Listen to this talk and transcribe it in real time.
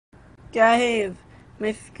Guys,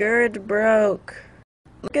 my scourge broke.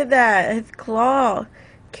 Look at that. His claw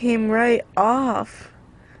came right off.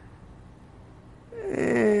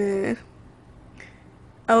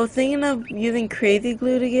 I was thinking of using crazy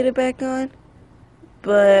glue to get it back on,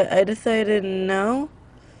 but I decided no.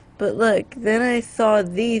 But look, then I saw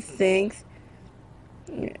these things.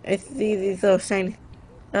 I see these little shiny.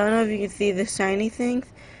 I don't know if you can see the shiny things,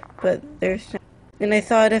 but they're shiny. And I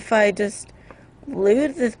thought if I just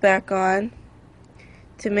glued this back on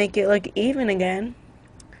to make it look even again,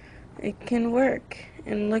 it can work.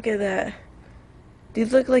 And look at that.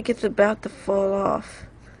 These look like it's about to fall off.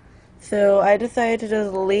 So I decided to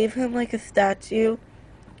just leave him like a statue,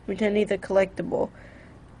 pretend he's a collectible.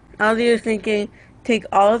 I was either thinking, take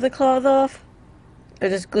all of the claws off, or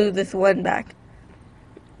just glue this one back.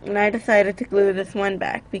 And I decided to glue this one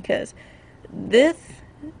back because this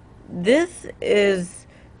is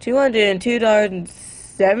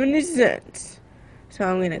 $202.70. So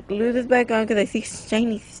I'm gonna glue this back on because I see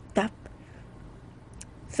shiny stuff.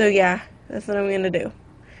 So yeah, that's what I'm gonna do.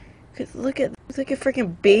 Cause look at, it's like a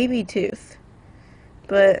freaking baby tooth.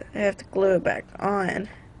 But I have to glue it back on.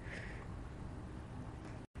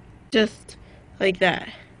 Just like that.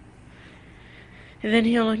 And then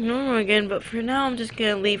he'll look normal again, but for now I'm just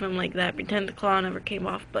gonna leave him like that. Pretend the claw never came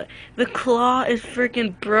off, but the claw is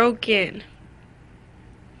freaking broken.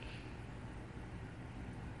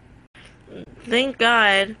 Thank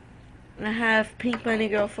God I have Pink Bunny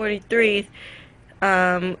Girl 43's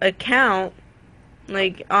account,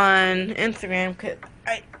 like, on Instagram, because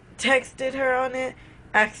I texted her on it,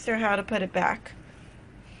 asked her how to put it back.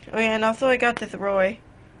 Oh yeah, and also I got this Roy,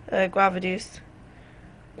 guava juice.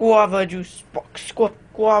 Guava juice box.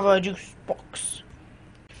 Guava juice box.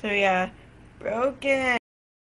 So yeah, broken.